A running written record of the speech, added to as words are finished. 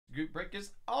group break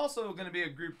is also going to be a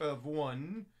group of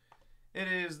one. It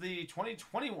is the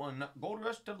 2021 Gold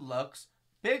Rush Deluxe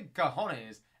Big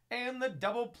Cajones and the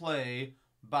Double Play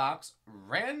Box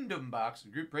Random Box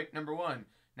Group Break number 1.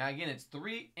 Now again, it's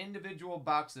 3 individual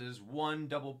boxes, 1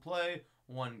 Double Play,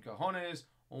 1 Cajones,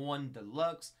 1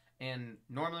 Deluxe, and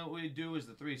normally what we do is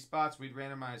the 3 spots we'd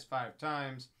randomize 5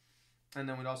 times, and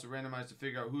then we'd also randomize to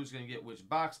figure out who's going to get which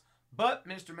box. But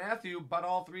Mr. Matthew bought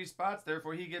all 3 spots,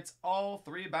 therefore he gets all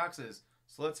 3 boxes.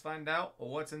 So let's find out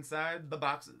what's inside the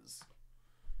boxes.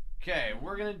 Okay,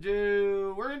 we're gonna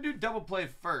do Double Play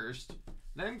first,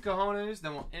 then Cajones,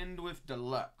 then we'll end with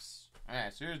Deluxe.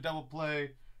 Alright, so here's Double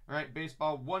Play. Alright,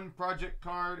 baseball, 1 project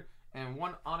card and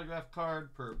 1 autograph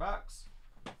card per box.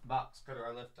 Box cutter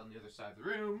I left on the other side of the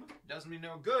room. Doesn't mean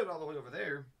no good all the way over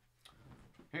there.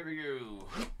 Here we go.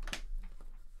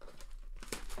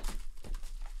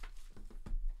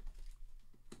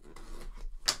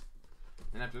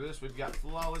 And after this, we've got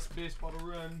Flawless Baseball to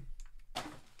run.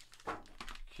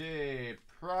 Okay,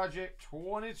 Project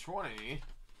 2020.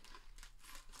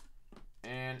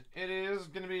 And it is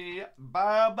going to be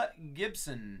Bob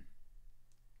Gibson.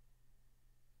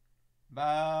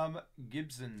 Bob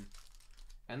Gibson.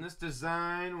 And this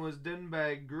design was done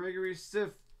by Gregory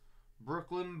Siff,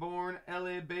 Brooklyn-born,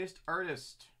 LA-based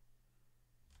artist.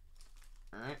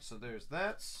 Alright, so there's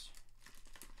that.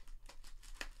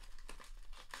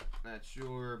 That's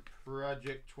your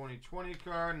Project 2020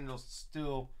 card, and it'll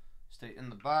still stay in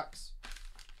the box.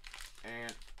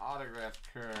 And autograph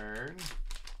card.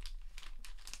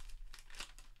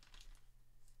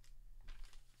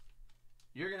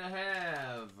 You're going to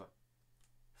have,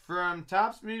 from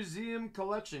Topps Museum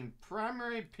Collection,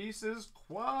 Primary Pieces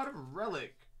Quad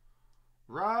Relic,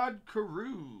 Rod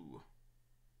Carew.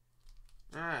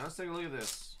 Alright, let's take a look at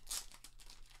this.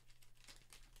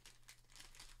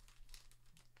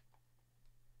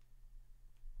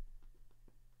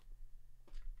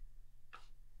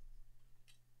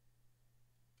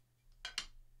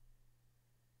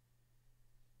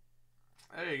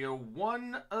 There you go.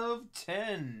 1 of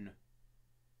 10.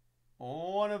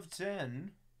 1 of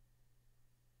 10.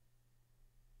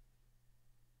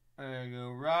 There you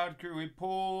go. Rod Carew. We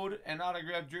pulled an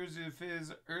autographed jersey of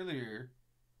his earlier.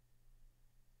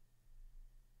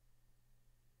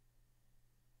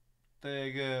 There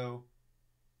you go.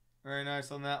 Very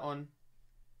nice on that one.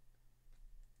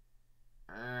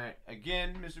 Alright.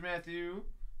 Again, Mr. Matthew,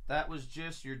 that was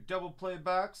just your double play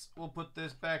box. We'll put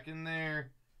this back in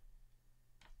there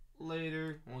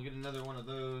later. We'll get another one of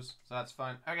those, so that's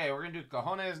fine. Okay, we're gonna do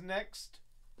Cajones next.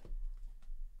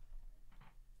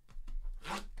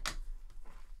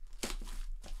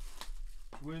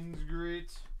 Twins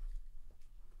great.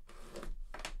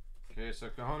 Okay, so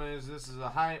Cajones, this is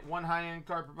a one high-end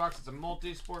card per box. It's a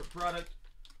multi-sport product.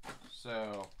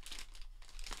 So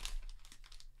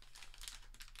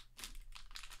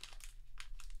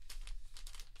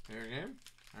here again.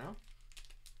 Well,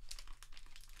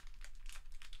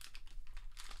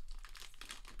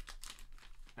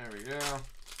 there we go.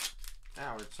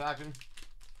 Now we're talking.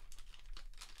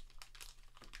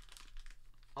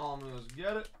 Almost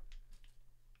get it.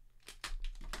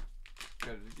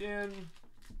 Get it again.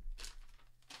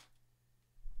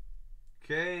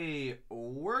 Okay,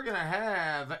 we're gonna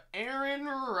have Aaron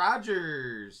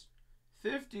Rodgers,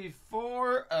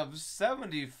 54 of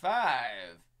 75.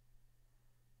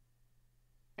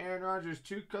 Aaron Rodgers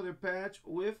 2-color patch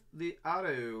with the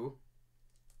auto.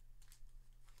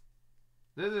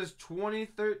 This is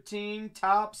 2013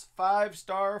 Topps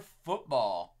 5-star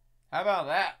football. How about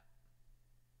that?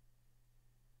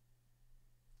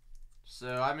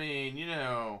 So, I mean, you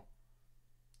know,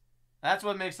 that's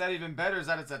what makes that even better, is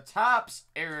that it's a Topps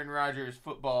Aaron Rodgers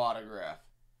football autograph.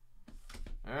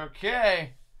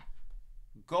 Okay.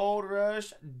 Gold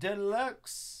Rush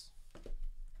Deluxe.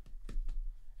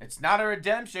 It's not a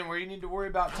redemption where you need to worry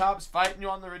about Topps fighting you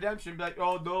on the redemption. Be like,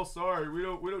 oh no, sorry, we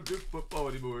don't do football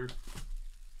anymore.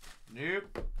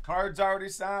 Nope. Card's already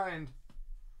signed.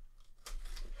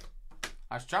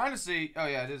 I was trying to see. Oh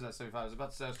yeah, it is at 75. I was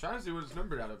about to say, I was trying to see what it's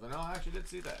numbered out of, and I actually did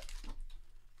see that.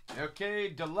 Okay,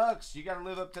 Deluxe. You got to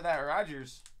live up to that,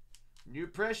 Rodgers. New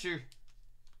pressure.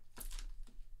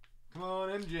 Come on,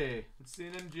 MJ. Let's see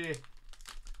an MJ.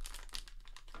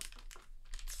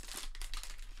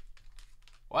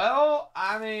 Well,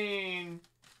 I mean,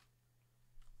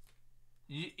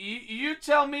 you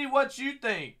tell me what you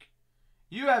think.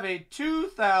 You have a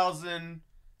 2000,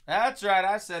 that's right,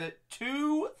 I said it,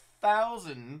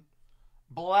 2000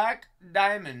 Black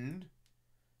Diamond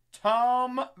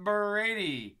Tom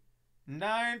Brady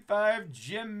 9.5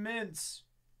 Jim Mintz.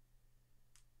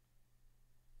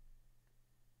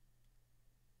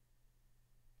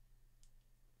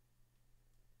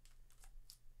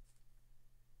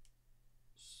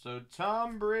 So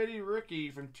Tom Brady rookie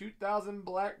from 2000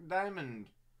 Black Diamond.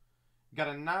 Got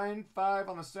a 9.5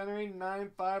 on the centering,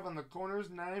 9.5 on the corners,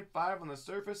 9.5 on the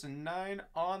surface, and 9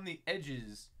 on the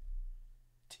edges.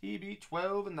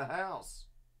 TB12 in the house.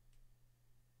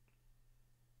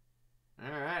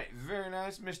 Alright, very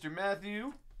nice, Mr.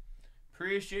 Matthew.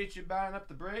 Appreciate you buying up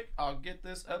the break. I'll get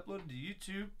this uploaded to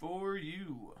YouTube for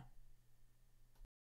you.